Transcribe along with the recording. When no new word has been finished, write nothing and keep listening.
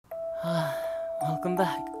Welcome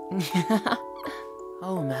back.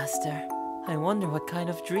 Oh, Master, I wonder what kind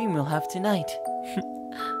of dream we'll have tonight.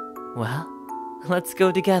 Well, let's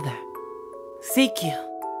go together. Seikyuu!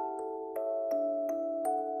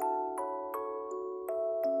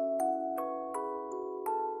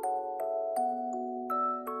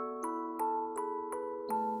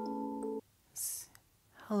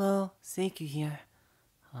 Hello, Seikyuu here.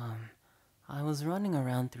 I was running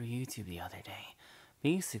around through YouTube the other day,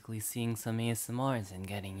 basically seeing some ASMRs and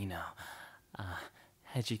getting,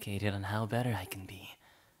 educated on how better I can be,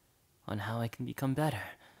 on how I can become better.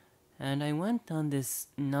 And I went on this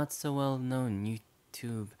not so well known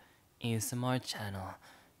YouTube ASMR channel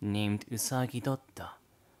named ᴛＧԶ,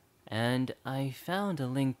 and I found a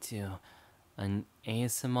link to an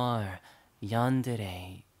ASMR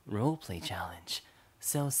Yandere roleplay challenge.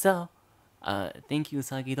 So, thank you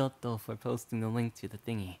ᴛＧԶ for posting the link to the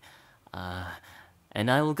thingy. And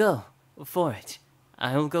I will go for it.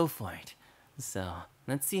 I will go for it. So,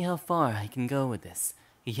 let's see how far I can go with this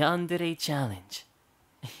Yandere challenge.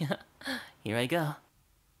 Here I go.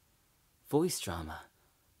 Voice drama.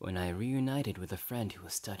 When I reunited with a friend who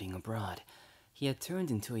was studying abroad, he had turned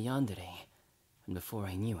into a Yandere, and before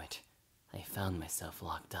I knew it, I found myself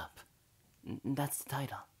locked up. That's the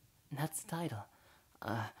title. That's the title.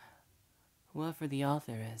 Whoever the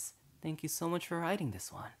author is, thank you so much for writing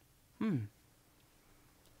this one.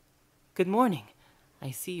 Good morning.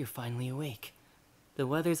 I see you're finally awake. The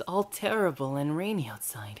weather's all terrible and rainy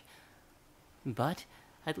outside. But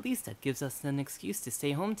at least that gives us an excuse to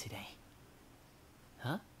stay home today.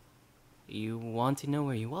 Huh? You want to know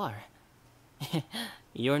where you are?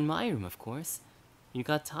 You're in my room, of course. You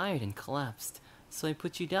got tired and collapsed, so I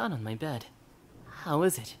put you down on my bed. How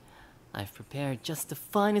is it? I've prepared just the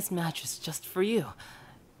finest mattress just for you.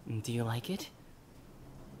 Do you like it?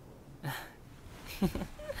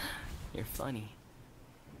 You're funny.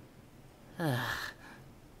 Oh,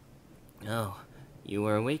 you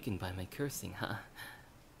were awakened by my cursing, huh?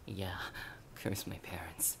 Yeah, curse my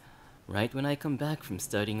parents. Right when I come back from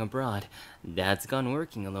studying abroad, Dad's gone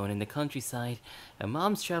working alone in the countryside, and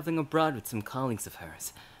Mom's traveling abroad with some colleagues of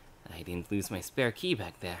hers. I didn't lose my spare key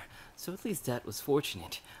back there, so at least that was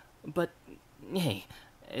fortunate. But, hey,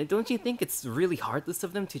 don't you think it's really heartless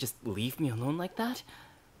of them to just leave me alone like that?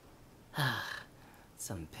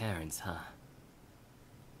 Some parents, huh?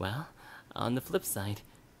 Well, on the flip side,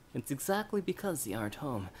 it's exactly because they aren't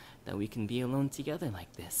home that we can be alone together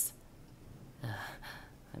like this.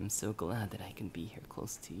 I'm so glad that I can be here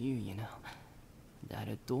close to you, you know. That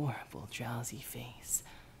adorable, drowsy face.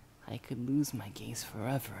 I could lose my gaze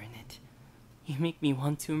forever in it. You make me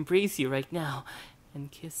want to embrace you right now and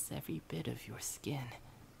kiss every bit of your skin.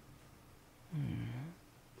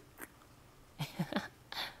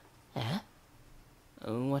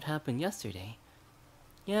 What happened yesterday?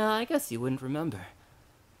 Yeah, I guess you wouldn't remember.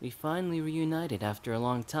 We finally reunited after a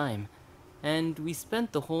long time, and we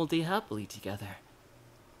spent the whole day happily together.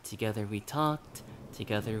 Together we talked,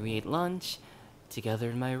 together we ate lunch, together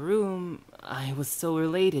in my room. I was so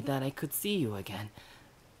elated that I could see you again.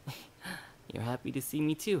 You're happy to see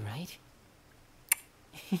me too, right?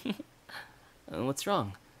 What's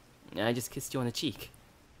wrong? I just kissed you on the cheek.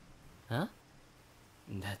 Huh?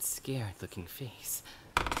 That scared-looking face.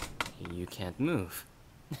 You can't move.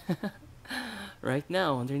 Right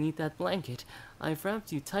now, underneath that blanket, I've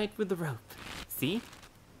wrapped you tight with the rope. See?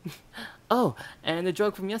 Oh, and the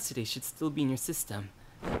drug from yesterday should still be in your system.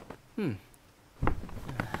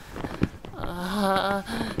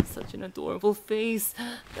 Such an adorable face.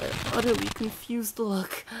 That utterly confused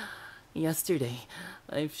look. Yesterday,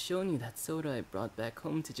 I've shown you that soda I brought back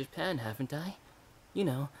home to Japan, haven't I? You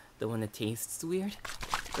know, the one that tastes weird.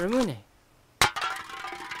 Ramune.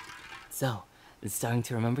 So, it's starting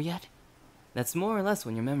to remember yet? That's more or less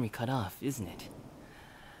when your memory cut off, isn't it?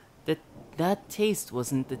 That taste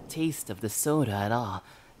wasn't the taste of the soda at all.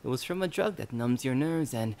 It was from a drug that numbs your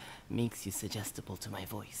nerves and makes you suggestible to my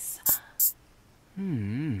voice.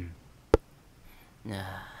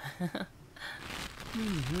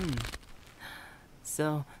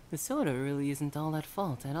 So, the soda really isn't all at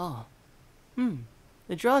fault at all.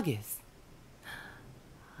 The drug is.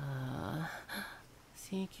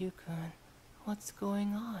 Seikyuu-kun, what's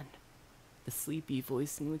going on? The sleepy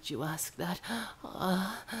voice in which you ask that,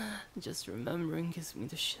 just remembering gives me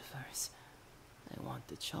the shivers. I want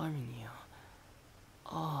to charming you,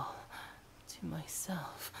 all to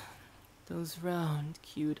myself. Those round,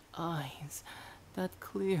 cute eyes, that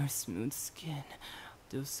clear, smooth skin,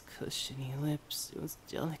 those cushiony lips, those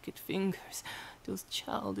delicate fingers, those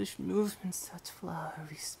childish movements, that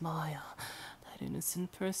flowery smile, that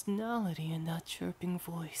innocent personality and that chirping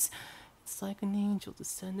voice. It's like an angel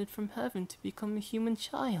descended from heaven to become a human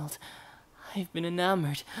child. I've been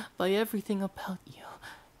enamored by everything about you.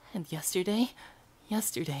 And yesterday,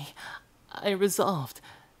 I resolved.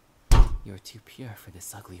 You're too pure for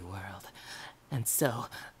this ugly world. And so,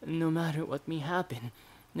 no matter what may happen,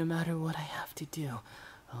 no matter what I have to do,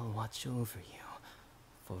 I'll watch over you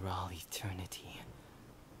for all eternity.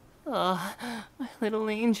 Ah, my little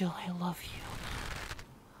angel, I love you.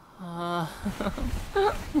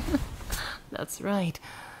 That's right.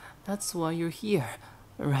 That's why you're here,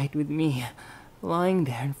 right with me, lying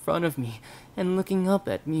there in front of me and looking up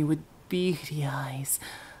at me with beady eyes.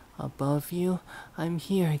 Above you, I'm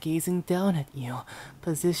here gazing down at you,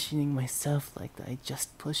 positioning myself like I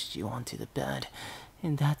just pushed you onto the bed.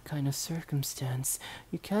 In that kind of circumstance,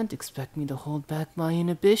 you can't expect me to hold back my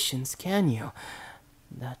inhibitions, can you?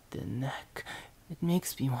 That thin neck, it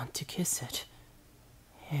makes me want to kiss it.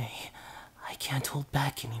 Hey, I can't hold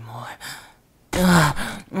back anymore.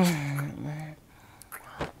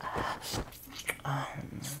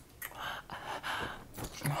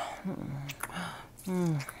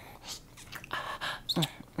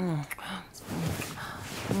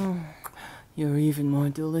 You're even more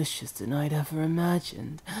delicious than I'd ever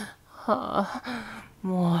imagined.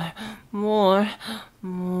 More.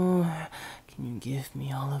 Can you give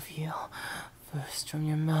me all of you? First from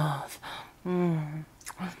your mouth.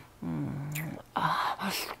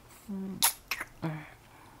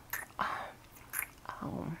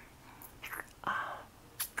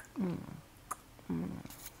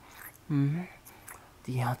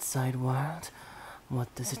 The outside world?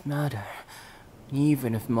 What does it matter?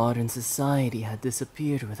 Even if modern society had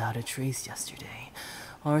disappeared without a trace yesterday,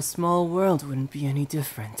 our small world wouldn't be any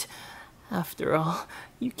different. After all,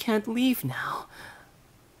 you can't leave now.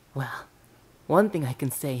 Well, one thing I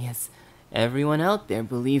can say is, everyone out there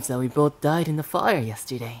believes that we both died in the fire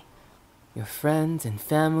yesterday. Your friends and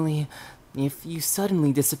family, if you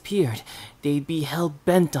suddenly disappeared, they'd be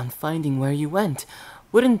hell-bent on finding where you went,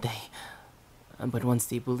 wouldn't they? But once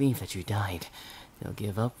they believe that you died, they'll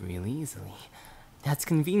give up real easily. That's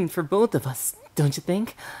convenient for both of us, don't you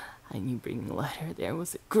think? I knew bringing a letter there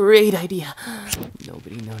was a great idea.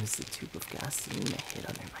 Nobody noticed the tube of gasoline I hid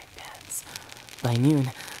under my pants. By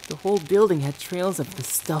noon, the whole building had trails of this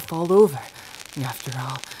stuff all over. After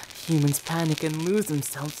all, humans panic and lose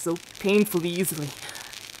themselves so painfully easily.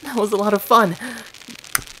 That was a lot of fun.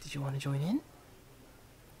 Did you want to join in?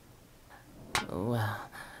 Well,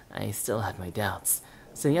 I still had my doubts.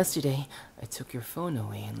 So yesterday, I took your phone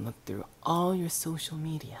away and looked through all your social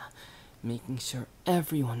media, making sure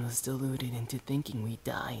everyone was deluded into thinking we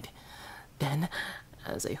died. Then,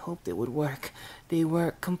 as I hoped it would work, they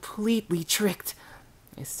were completely tricked.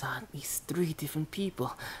 I saw at least 3 different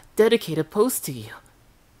people dedicate a post to you.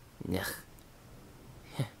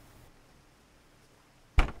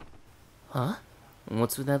 Huh?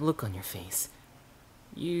 What's with that look on your face?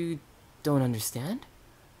 You don't understand?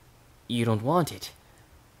 You don't want it?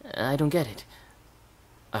 I don't get it.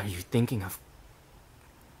 Are you thinking of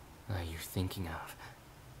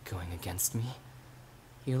going against me?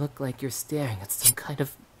 You look like you're staring at some kind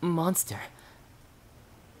of monster.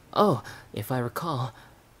 Oh, if I recall,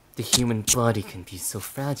 the human body can be so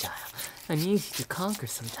fragile and easy to conquer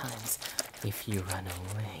sometimes. If you run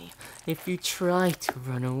away, if you try to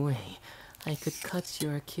run away, I could cut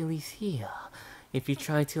your Achilles heel. If you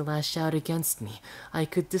try to lash out against me, I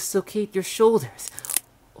could dislocate your shoulders.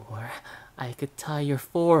 Or I could tie your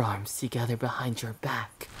forearms together behind your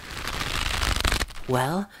back.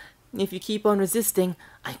 Well, if you keep on resisting,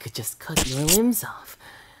 I could just cut your limbs off.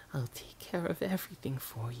 I'll take care of everything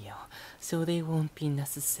for you, so they won't be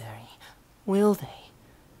necessary, will they?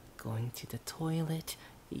 Going to the toilet,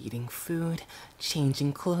 eating food,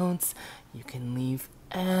 changing clothes, you can leave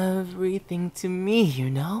everything to me, you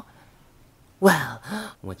know? Well,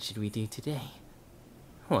 what should we do today?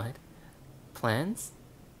 What? Plans?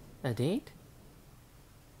 A date?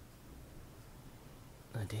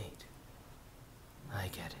 A date. I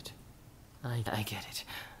get it. I get it.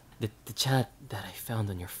 The chat that I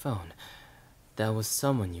found on your phone, that was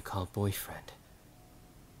someone you call boyfriend.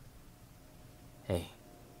 Hey.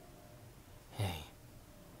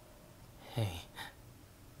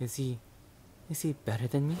 Is he better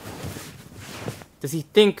than me? Does he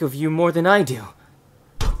think of you more than I do?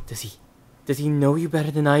 Does he know you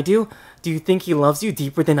better than I do? Do you think he loves you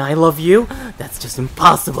deeper than I love you? That's just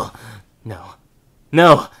impossible.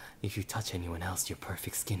 No, If you touch anyone else, your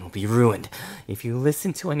perfect skin will be ruined. If you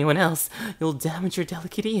listen to anyone else, you'll damage your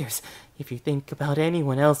delicate ears. If you think about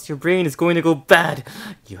anyone else, your brain is going to go bad.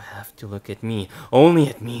 You have to look at me,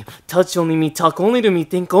 touch only me, talk only to me,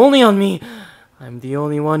 think only on me. I'm the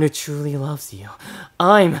only one who truly loves you.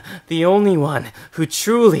 I'm the only one who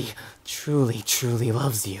truly, truly, truly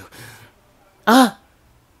loves you. Ah!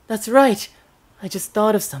 That's right! I just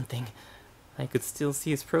thought of something. I could still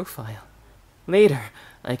see his profile. Later,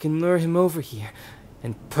 I can lure him over here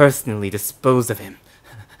and personally dispose of him.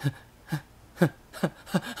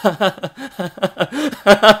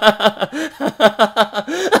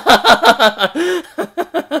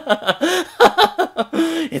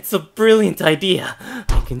 It's a brilliant idea.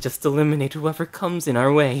 I can just eliminate whoever comes in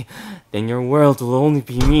our way. Then your world will only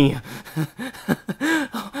be me.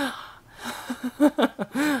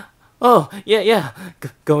 Oh, yeah.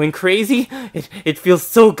 Going crazy? It feels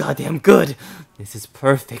so goddamn good. This is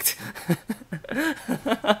perfect.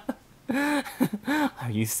 Are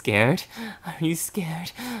you scared? Are you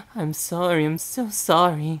scared? I'm sorry, I'm so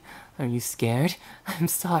sorry. Are you scared? I'm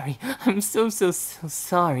sorry. I'm so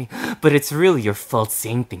sorry. But it's really your fault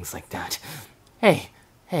saying things like that. Hey.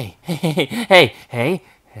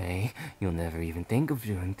 You'll never even think of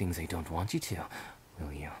doing things I don't want you to,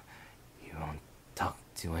 will you? You won't talk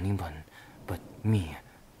to anyone but me,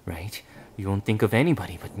 right? You won't think of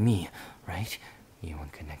anybody but me, right? You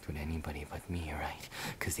won't connect with anybody but me, right?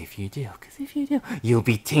 Cause if you do, you'll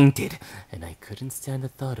be tainted. And I couldn't stand the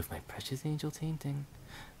thought of my precious angel tainting.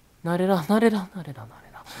 Not at all.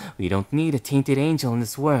 We don't need a tainted angel in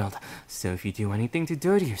this world. So if you do anything to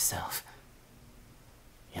dirty yourself,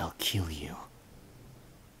 I'll kill you.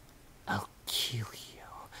 I'll kill you.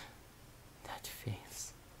 That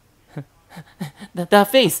face.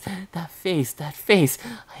 that face.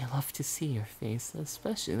 I love to see your face,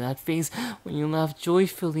 especially that face when you laugh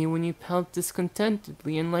joyfully, when you pout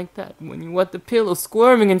discontentedly, and like that when you wet the pillow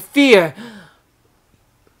squirming in fear.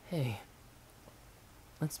 Hey,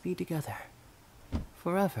 let's be together.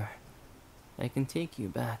 Forever. I can take you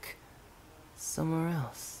back. Somewhere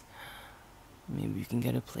else. Maybe we can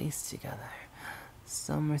get a place together.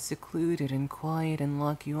 Somewhere secluded and quiet and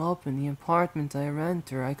lock you up in the apartment I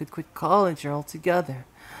rent, or I could quit college altogether.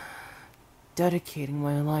 Dedicating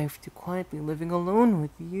my life to quietly living alone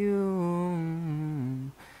with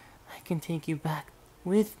you. I can take you back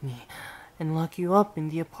with me and lock you up in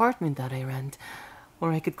the apartment that I rent.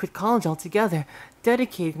 Or I could quit college altogether,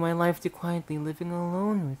 dedicating my life to quietly living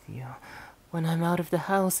alone with you. When I'm out of the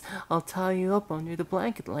house, I'll tie you up under the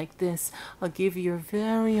blanket like this. I'll give you your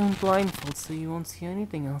very own blindfold so you won't see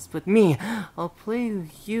anything else but me. I'll play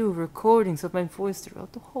with you recordings of my voice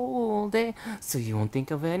throughout the whole day so you won't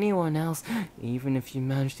think of anyone else. Even if you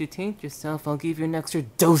manage to taint yourself, I'll give you an extra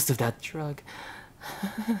dose of that drug.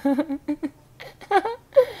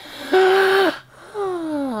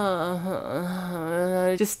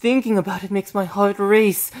 Just thinking about it makes my heart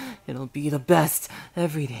race. It'll be the best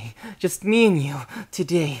every day. Just me and you.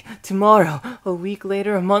 Today, tomorrow, a week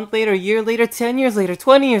later, a month later, a year later, 10 years later,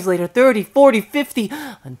 20 years later, 30, 40, 50,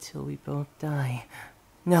 until we both die.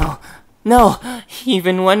 No,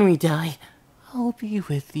 even when we die, I'll be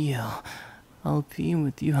with you. I'll be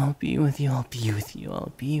with you.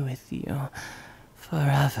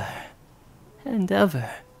 Forever and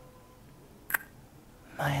ever.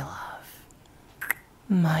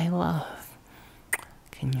 My love.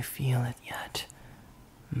 Can you feel it yet?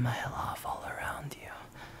 My love all around you.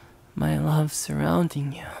 My love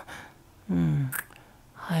surrounding you.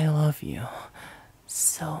 I love you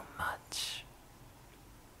so much.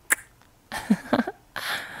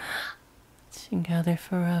 Together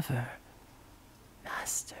forever.